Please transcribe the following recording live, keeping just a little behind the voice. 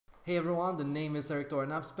Hey everyone, the name is Erik Thor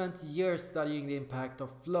and I've spent years studying the impact of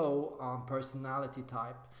flow on personality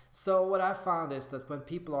type. So what I found is that when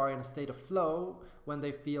people are in a state of flow, when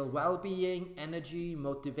they feel well-being, energy,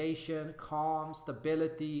 motivation, calm,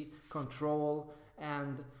 stability, control,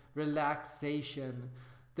 and relaxation,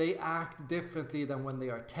 they act differently than when they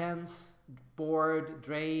are tense, bored,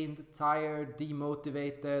 drained, tired,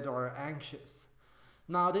 demotivated, or anxious.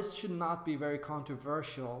 Now this should not be very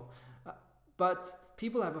controversial, but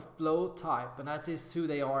people have a flow type, and that is who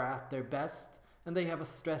they are at their best, and they have a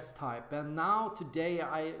stress type. And now today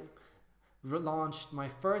I launched my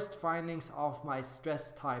first findings of my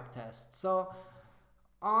stress type test. So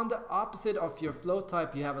on the opposite of your flow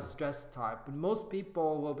type, you have a stress type, and most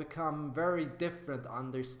people will become very different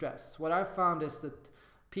under stress. What I found is that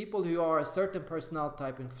people who are a certain personality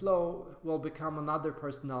type in flow will become another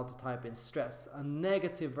personality type in stress, a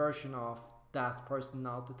negative version of that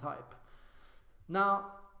personality type. Now,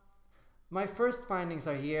 my first findings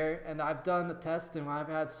are here, and I've done a test, and I've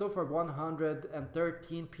had so far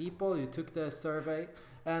 113 people who took the survey,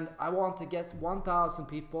 and I want to get 1,000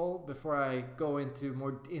 people before I go into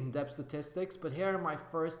more in-depth statistics, but here are my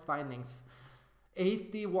first findings.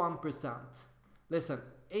 81%. Listen,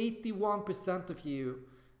 81% of you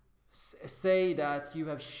say that you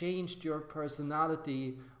have changed your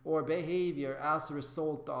personality or behavior as a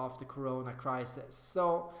result of the corona crisis.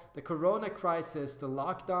 So the corona crisis, the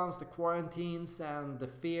lockdowns, the quarantines, and the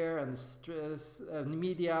fear and the stress,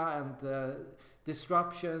 media and the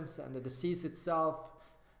disruptions and the disease itself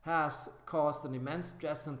has caused an immense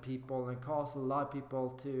stress on people and caused a lot of people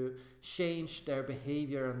to change their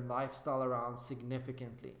behavior and lifestyle around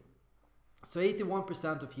significantly. So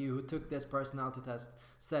 81% of you who took this personality test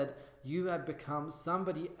said you have become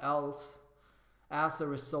somebody else as a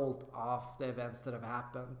result of the events that have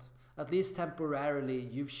happened. At least temporarily,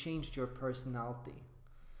 you've changed your personality.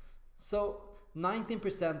 So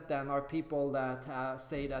 19% then are people that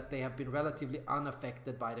say that they have been relatively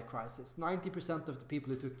unaffected by the crisis. 90% of the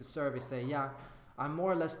people who took the survey say, yeah, I'm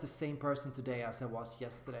more or less the same person today as I was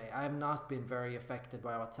yesterday. I have not been very affected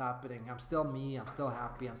by what's happening. I'm still me, I'm still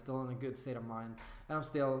happy, I'm still in a good state of mind, and I'm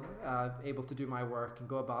still able to do my work and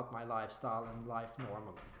go about my lifestyle and life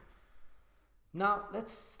normally. Now,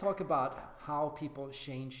 let's talk about how people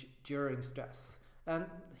change during stress. And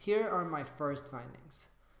here are my first findings.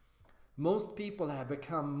 Most people have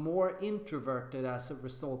become more introverted as a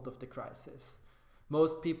result of the crisis.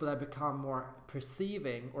 Most people have become more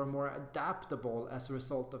perceiving or more adaptable as a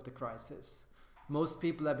result of the crisis. Most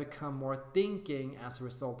people have become more thinking as a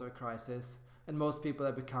result of the crisis, and most people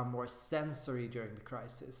have become more sensory during the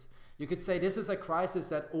crisis. You could say this is a crisis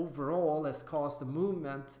that overall has caused a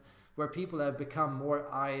movement where people have become more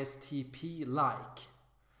ISTP-like.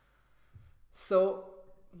 So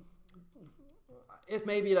it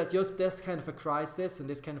may be that just this kind of a crisis and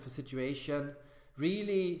this kind of a situation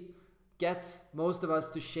really gets most of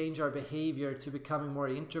us to change our behavior to becoming more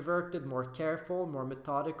introverted, more careful, more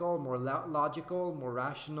methodical, more logical, more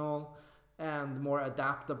rational, and more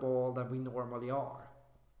adaptable than we normally are.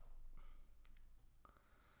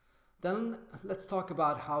 Then let's talk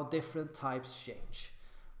about how different types change.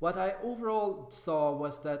 What I overall saw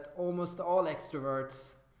was that almost all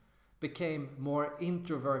extroverts became more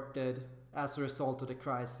introverted as a result of the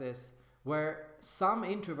crisis, where some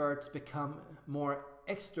introverts become more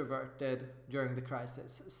extroverted during the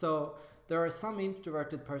crisis. So there are some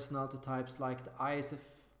introverted personality types like the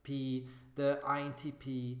ISFP, the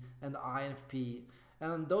INTP, and the INFP.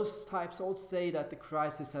 And those types all say that the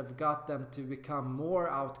crisis have got them to become more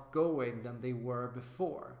outgoing than they were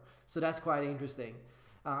before. So that's quite interesting.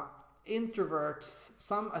 Introverts,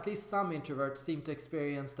 at least some introverts seem to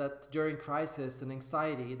experience that during crisis and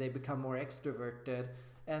anxiety, they become more extroverted.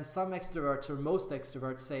 And some extroverts, or most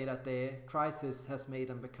extroverts, say that the crisis has made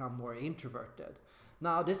them become more introverted.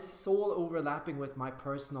 Now, this is all overlapping with my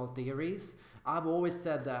personal theories. I've always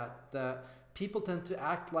said that people tend to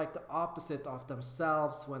act like the opposite of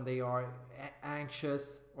themselves when they are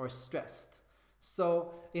anxious or stressed.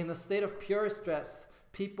 So, in a state of pure stress,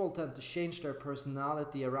 people tend to change their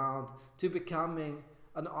personality around to becoming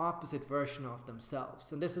an opposite version of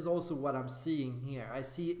themselves. And this is also what I'm seeing here. I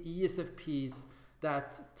see ESFPs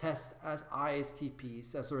that test as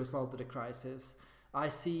ISTPs as a result of the crisis. I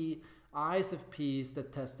see ISFPs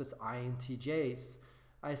that test as INTJs.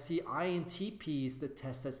 I see INTPs that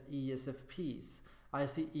test as ESFPs. I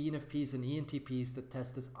see ENFPs and ENTPs that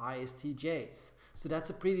test as ISTJs. So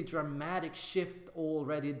that's a pretty dramatic shift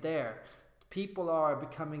already there. People are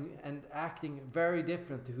becoming and acting very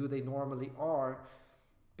different to who they normally are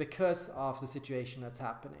because of the situation that's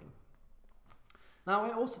happening. Now,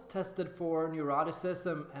 I also tested for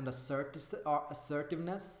neuroticism and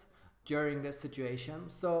assertiveness during this situation.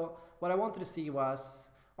 So what I wanted to see was,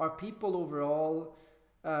 are people overall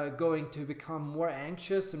going to become more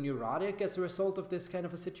anxious or neurotic as a result of this kind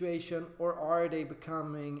of a situation, or are they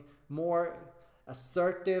becoming more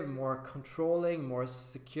assertive, more controlling, more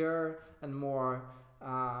secure, and more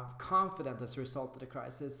confident as a result of the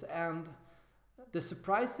crisis? And the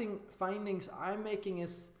surprising findings I'm making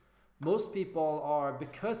is most people are,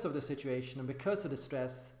 because of the situation and because of the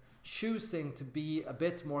stress, choosing to be a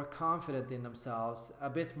bit more confident in themselves, a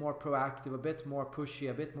bit more proactive, a bit more pushy,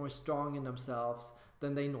 a bit more strong in themselves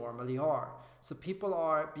than they normally are. So people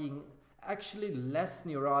are being actually less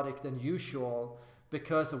neurotic than usual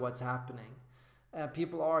because of what's happening.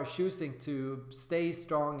 People are choosing to stay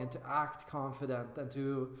strong and to act confident and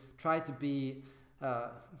to try to be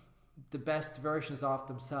the best versions of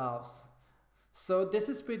themselves. So this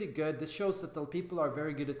is pretty good. This shows that the people are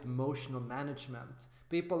very good at emotional management.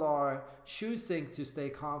 People are choosing to stay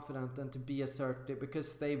confident and to be assertive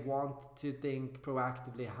because they want to think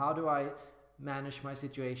proactively. How do I manage my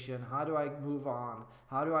situation? How do I move on?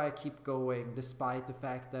 How do I keep going despite the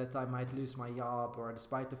fact that I might lose my job, or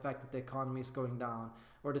despite the fact that the economy is going down,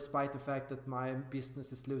 or despite the fact that my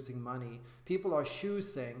business is losing money? People are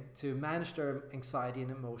choosing to manage their anxiety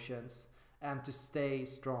and emotions and to stay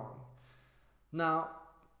strong. Now,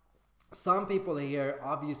 some people here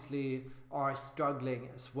obviously are struggling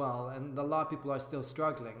as well, and a lot of people are still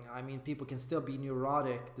struggling. I mean, people can still be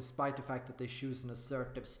neurotic despite the fact that they choose an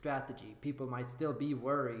assertive strategy. People might still be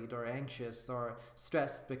worried or anxious or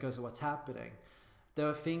stressed because of what's happening.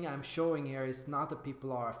 The thing I'm showing here is not that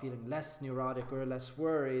people are feeling less neurotic or less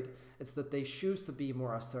worried. It's that they choose to be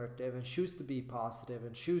more assertive and choose to be positive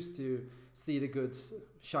and choose to see the good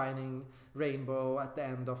shining rainbow at the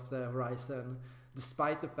end of the horizon,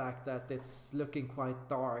 despite the fact that it's looking quite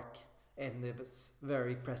dark in this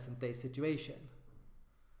very present day situation.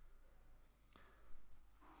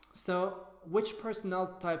 So, which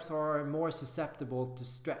personality types are more susceptible to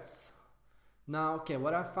stress? Now, okay,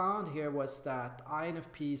 what I found here was that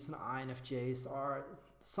INFPs and INFJs are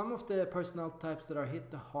some of the personality types that are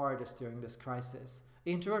hit the hardest during this crisis.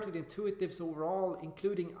 Introverted intuitives overall,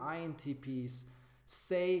 including INTPs,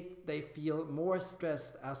 say they feel more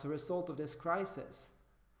stressed as a result of this crisis.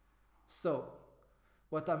 So,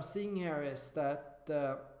 what I'm seeing here is that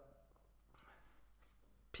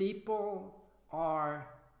people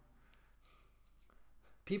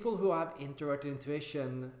who have introverted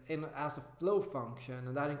intuition as a flow function,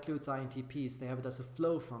 and that includes INTPs, they have it as a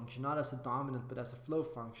flow function, not as a dominant, but as a flow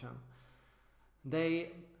function.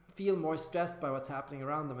 They feel more stressed by what's happening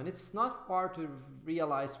around them, and it's not hard to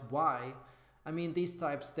realize why. I mean, these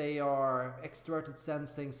types, they are extroverted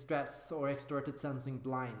sensing stress or extroverted sensing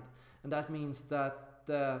blind. And that means that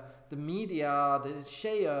the media, the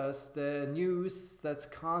chaos, the news that's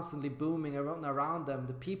constantly booming around them,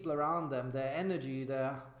 the people around them, the energy,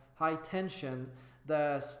 the high tension,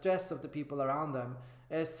 the stress of the people around them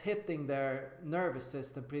is hitting their nervous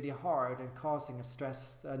system pretty hard and causing a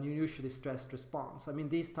unusually stressed response. I mean,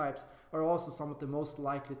 these types are also some of the most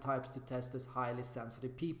likely types to test as highly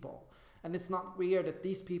sensitive people. And it's not weird that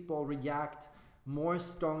these people react more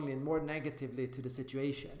strongly and more negatively to the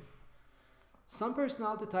situation. Some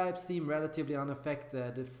personality types seem relatively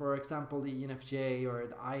unaffected, for example the ENFJ or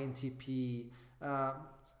the INTP,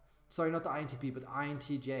 sorry, not the INTP, but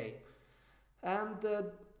INTJ. And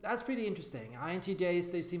that's pretty interesting.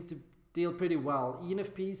 INTJs, they seem to deal pretty well.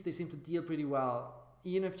 ENFPs, they seem to deal pretty well.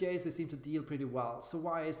 ENFJs, they seem to deal pretty well. So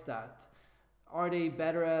why is that? Are they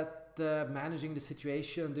better at managing the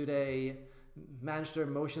situation? Do they manage their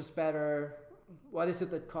emotions better? What is it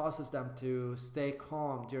that causes them to stay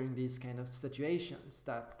calm during these kind of situations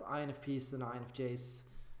that INFPs and INFJs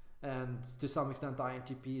and to some extent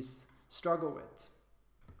INTPs struggle with?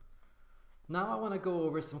 Now I want to go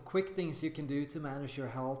over some quick things you can do to manage your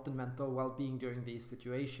health and mental well-being during these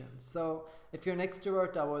situations. So if you're an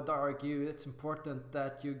extrovert, I would argue it's important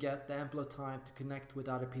that you get the ample time to connect with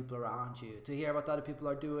other people around you, to hear what other people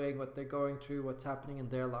are doing, what they're going through, what's happening in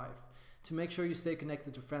their life, to make sure you stay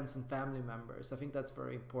connected to friends and family members. I think that's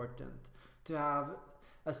very important. To have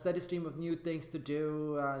a steady stream of new things to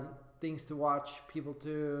do, things to watch,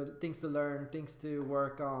 things to learn, things to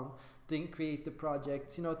work on, creative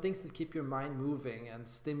projects, things that keep your mind moving and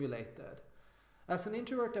stimulated. As an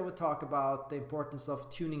introvert, I would talk about the importance of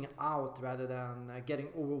tuning out rather than getting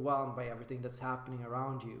overwhelmed by everything that's happening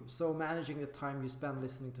around you. So managing the time you spend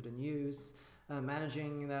listening to the news,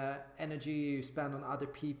 managing the energy you spend on other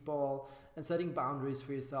people, and setting boundaries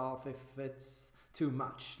for yourself if it's too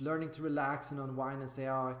much. Learning to relax and unwind and say,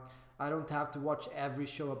 I don't have to watch every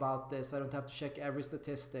show about this. I don't have to check every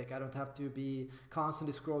statistic. I don't have to be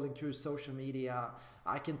constantly scrolling through social media.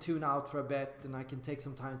 I can tune out for a bit and I can take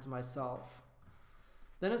some time to myself.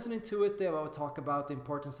 Then as an intuitive, I would talk about the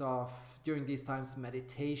importance of, during these times,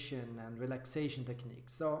 meditation and relaxation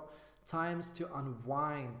techniques. So times to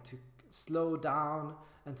unwind, to slow down,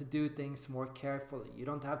 and to do things more carefully. You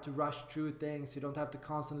don't have to rush through things. You don't have to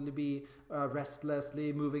constantly be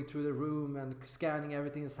restlessly moving through the room and scanning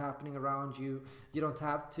everything that's happening around you. You don't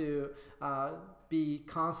have to be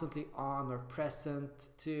constantly on or present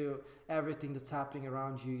to everything that's happening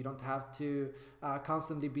around you. You don't have to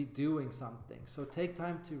constantly be doing something. So take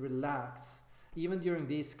time to relax. Even during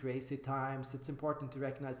these crazy times, it's important to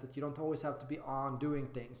recognize that you don't always have to be on doing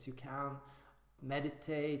things. You can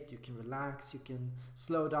meditate, you can relax, you can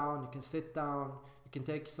slow down, you can sit down, you can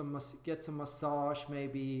get some massage,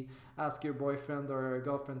 maybe ask your boyfriend or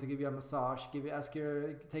girlfriend to give you a massage,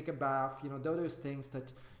 take a bath, do those things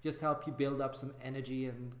that just help you build up some energy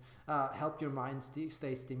and help your mind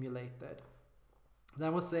stay stimulated. Then I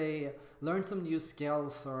would say learn some new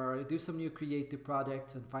skills or do some new creative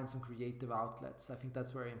projects and find some creative outlets. I think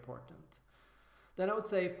that's very important. Then I would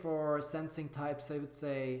say for sensing types, I would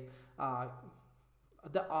say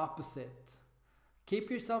the opposite. Keep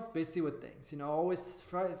yourself busy with things, always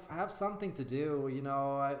have something to do,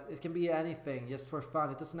 it can be anything just for fun.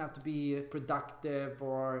 It doesn't have to be productive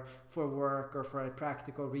or for work or for a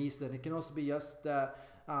practical reason. It can also be just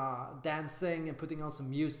dancing and putting on some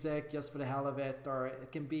music just for the hell of it, or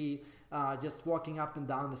it can be just walking up and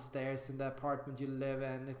down the stairs in the apartment you live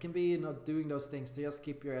in. It can be doing those things to just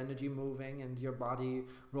keep your energy moving and your body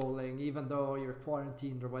rolling, even though you're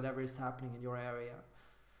quarantined or whatever is happening in your area.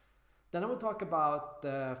 Then I would talk about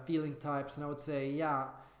the feeling types, and I would say,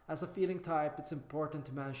 as a feeling type, it's important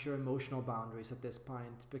to manage your emotional boundaries at this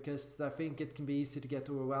point, because I think it can be easy to get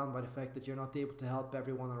overwhelmed by the fact that you're not able to help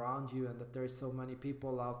everyone around you and that there is so many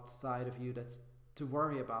people outside of you that to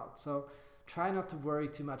worry about. So try not to worry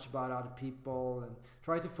too much about other people and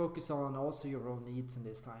try to focus on also your own needs in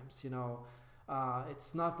these times.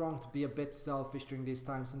 It's not wrong to be a bit selfish during these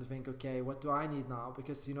times and to think, okay, what do I need now?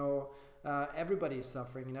 Because everybody is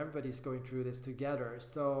suffering and everybody is going through this together.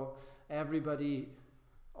 So everybody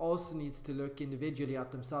also needs to look individually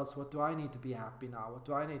at themselves. What do I need to be happy now? What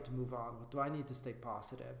do I need to move on? What do I need to stay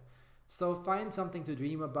positive? So find something to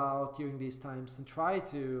dream about during these times and try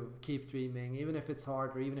to keep dreaming, even if it's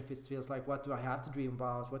hard or even if it feels like, what do I have to dream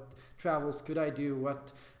about? What travels could I do?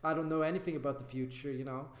 I don't know anything about the future,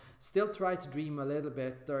 Still try to dream a little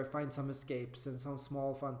bit or find some escapes and some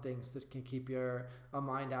small fun things that can keep your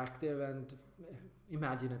mind active and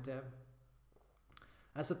imaginative.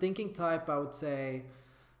 As a thinking type, I would say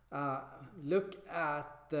look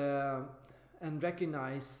at and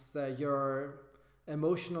recognize your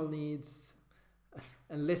emotional needs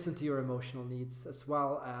and listen to your emotional needs, as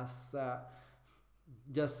well as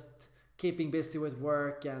just keeping busy with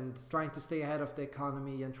work and trying to stay ahead of the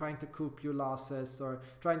economy and trying to cope your losses or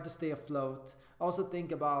trying to stay afloat. Also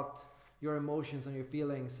think about your emotions and your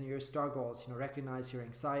feelings and your struggles. Recognize your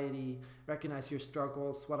anxiety, recognize your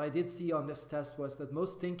struggles. What I did see on this test was that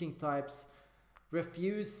most thinking types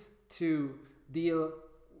refuse to deal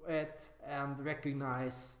with and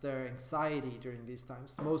recognize their anxiety during these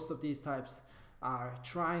times. Most of these types are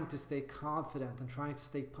trying to stay confident and trying to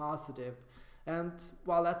stay positive. And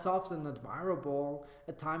while that's often admirable,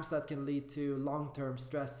 at times that can lead to long-term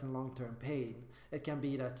stress and long-term pain. It can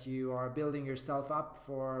be that you are building yourself up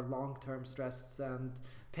for long-term stress and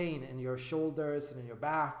pain in your shoulders and in your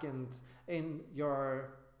back and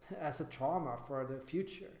as a trauma for the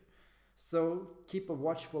future. So keep a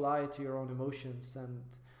watchful eye to your own emotions and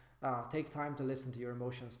take time to listen to your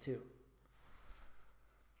emotions too.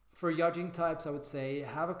 For judging types, I would say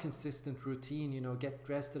have a consistent routine, get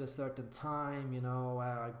dressed at a certain time,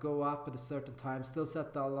 go up at a certain time, still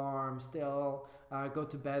set the alarm, still go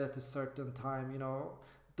to bed at a certain time,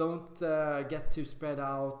 don't get too spread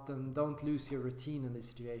out and don't lose your routine in these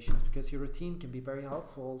situations, because your routine can be very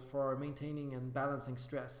helpful for maintaining and balancing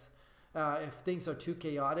stress. If things are too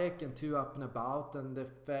chaotic and too up and about, and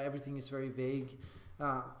if everything is very vague,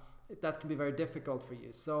 that can be very difficult for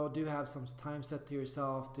you. So do have some time set to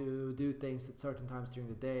yourself to do things at certain times during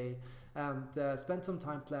the day, and spend some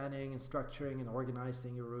time planning and structuring and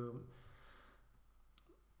organizing your room.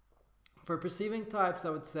 For perceiving types,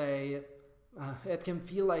 I would say it can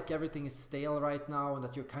feel like everything is stale right now and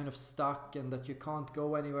that you're kind of stuck and that you can't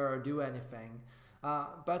go anywhere or do anything.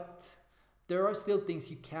 But there are still things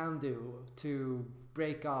you can do to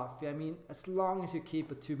break off. I mean, as long as you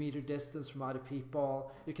keep a 2-meter distance from other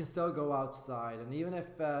people, you can still go outside. And even if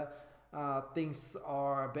things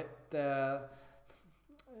are a bit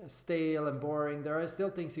stale and boring, there are still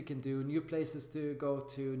things you can do, new places to go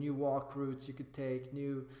to, new walk routes you could take,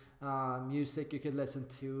 new music you could listen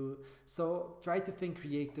to. So try to think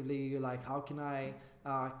creatively, like how can I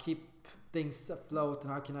keep things afloat,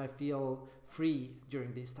 and how can I feel free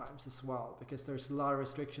during these times as well, because there's a lot of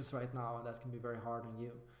restrictions right now and that can be very hard on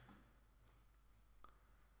you.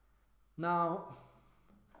 Now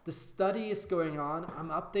the study is going on. I'm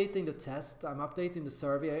updating the test, I'm updating the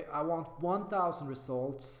survey. I want 1,000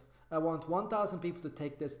 results. I want 1,000 people to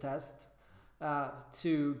take this test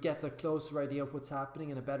to get a closer idea of what's happening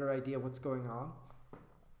and a better idea of what's going on.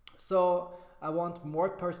 So I want more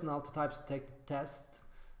personality types to take the test.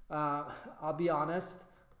 I'll be honest,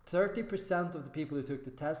 30% of the people who took the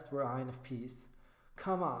test were INFPs.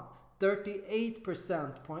 Come on,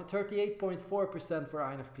 38.4% were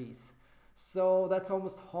INFPs. So that's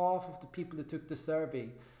almost half of the people who took the survey.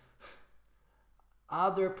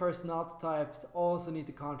 Other personality types also need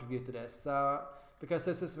to contribute to this, because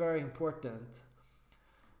this is very important.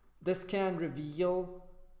 This can reveal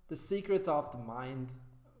the secrets of the mind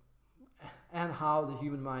and how the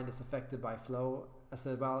human mind is affected by flow as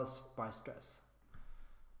well as by stress.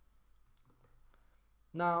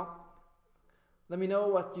 Now, let me know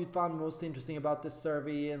what you found most interesting about this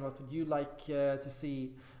survey and what would you like to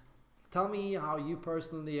see. Tell me how you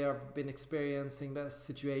personally have been experiencing this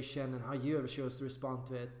situation and how you have chose to respond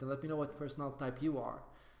to it. And let me know what personality type you are.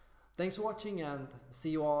 Thanks for watching, and see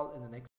you all in the next